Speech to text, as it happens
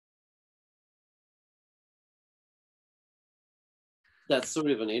that's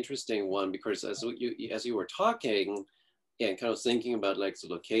sort of an interesting one, because as you were talking and kind of thinking about like the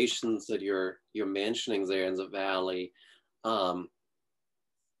locations that you're mentioning there in the valley, I'm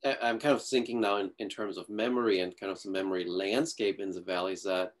kind of thinking now in terms of memory and kind of the memory landscape in the valleys,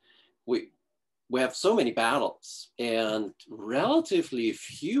 that we have so many battles and relatively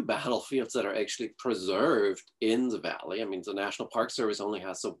few battlefields that are actually preserved in the valley. I mean, the National Park Service only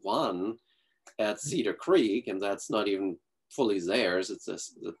has the one at Cedar Creek, and that's not even fully theirs. It's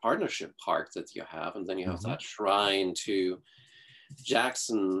the partnership park that you have. And then you have that shrine to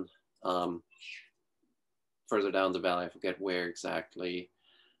Jackson further down the valley. I forget where exactly.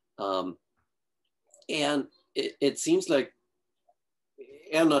 And it seems like,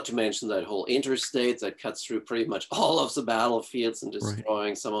 and not to mention that whole interstate that cuts through pretty much all of the battlefields and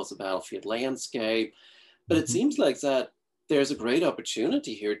destroying some of the battlefield landscape. But it seems like that there's a great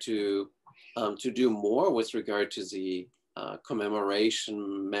opportunity here to do more with regard to the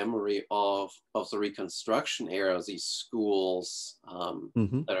commemoration memory of the Reconstruction era, these schools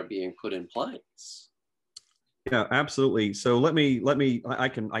that are being put in place. Yeah, absolutely. So I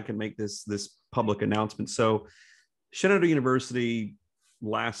can make this public announcement. So Shenandoah University,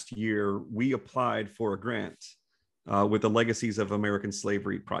 last year, we applied for a grant with the Legacies of American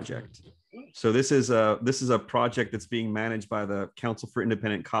Slavery project. So this is a project that's being managed by the Council for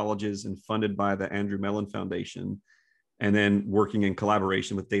Independent Colleges and funded by the Andrew Mellon Foundation, and then working in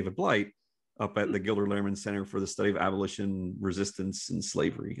collaboration with David Blight up at the Gilder Lehrman Center for the Study of Abolition, Resistance, and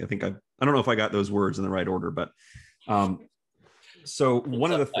Slavery. I think I don't know if I got those words in the right order, but so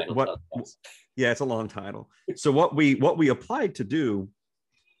one of the yeah, it's a long title. So what we applied to do,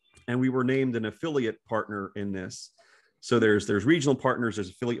 and we were named an affiliate partner in this. So there's regional partners, there's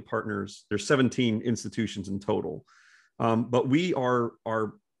affiliate partners, there's 17 institutions in total. But we are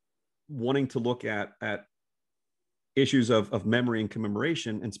wanting to look at issues of memory and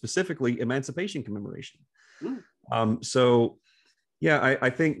commemoration, and specifically emancipation commemoration. So yeah, I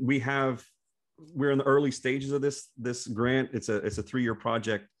think we're in the early stages of this grant. It's a 3-year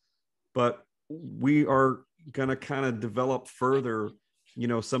project, but we are gonna kind of develop further,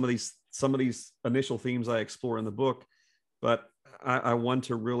 some of these initial themes I explore in the book, but I want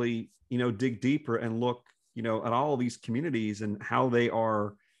to really, dig deeper and look, at all of these communities and how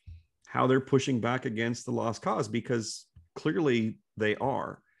they're pushing back against the lost cause, because clearly they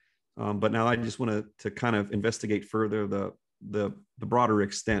are. But now I just want to kind of investigate further the broader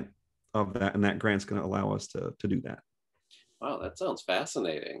extent of that, and that grant's going to allow us to do that. Wow, that sounds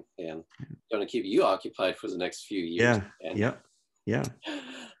fascinating, and going to keep you occupied for the next few years. Yeah.